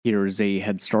Here's a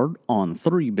head start on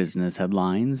 3 business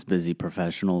headlines busy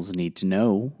professionals need to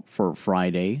know for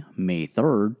Friday, May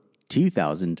 3rd,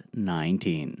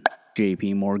 2019.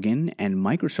 JP Morgan and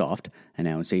Microsoft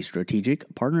announce a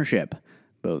strategic partnership.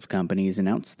 Both companies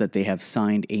announced that they have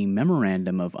signed a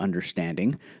memorandum of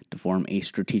understanding to form a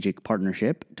strategic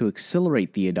partnership to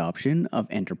accelerate the adoption of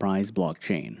enterprise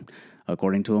blockchain.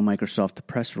 According to a Microsoft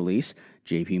press release,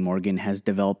 JP Morgan has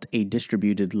developed a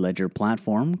distributed ledger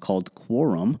platform called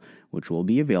Quorum, which will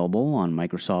be available on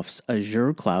Microsoft's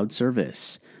Azure cloud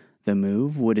service. The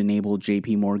move would enable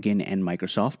JP Morgan and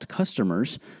Microsoft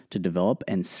customers to develop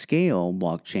and scale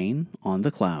blockchain on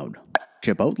the cloud.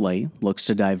 Chipotle looks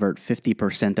to divert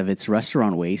 50% of its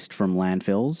restaurant waste from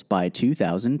landfills by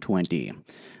 2020.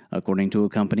 According to a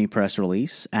company press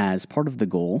release, as part of the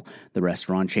goal, the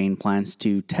restaurant chain plans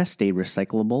to test a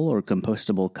recyclable or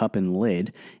compostable cup and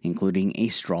lid, including a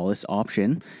strawless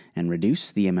option, and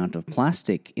reduce the amount of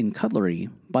plastic in cutlery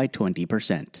by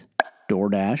 20%.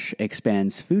 DoorDash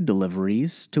expands food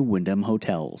deliveries to Wyndham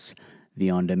hotels. The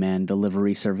on-demand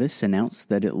delivery service announced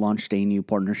that it launched a new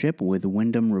partnership with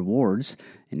Wyndham Rewards,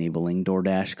 enabling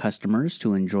DoorDash customers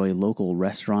to enjoy local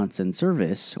restaurants and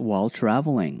service while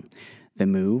traveling. The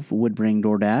move would bring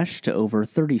DoorDash to over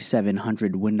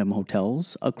 3,700 Wyndham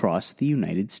hotels across the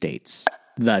United States.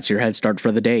 That's your head start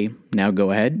for the day. Now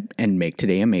go ahead and make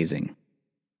today amazing.